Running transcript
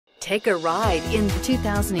Take a ride in the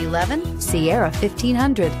 2011 Sierra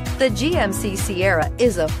 1500. The GMC Sierra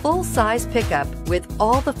is a full-size pickup with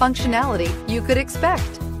all the functionality you could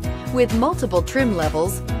expect. With multiple trim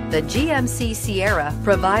levels, the GMC Sierra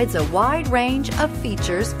provides a wide range of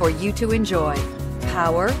features for you to enjoy.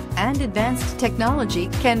 Power and advanced technology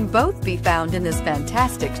can both be found in this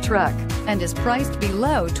fantastic truck and is priced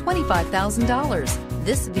below $25,000.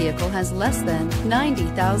 This vehicle has less than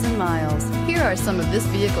 90,000 miles. Here are some of this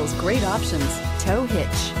vehicle's great options: tow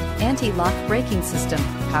hitch, anti-lock braking system,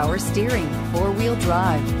 power steering, four-wheel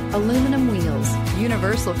drive, aluminum wheels,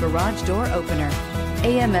 universal garage door opener,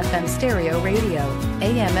 AM/FM stereo radio,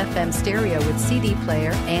 AM/FM stereo with CD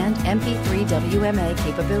player and MP3 WMA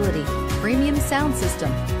capability, premium sound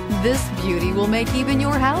system. This beauty will make even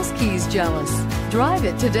your house keys jealous. Drive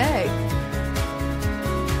it today.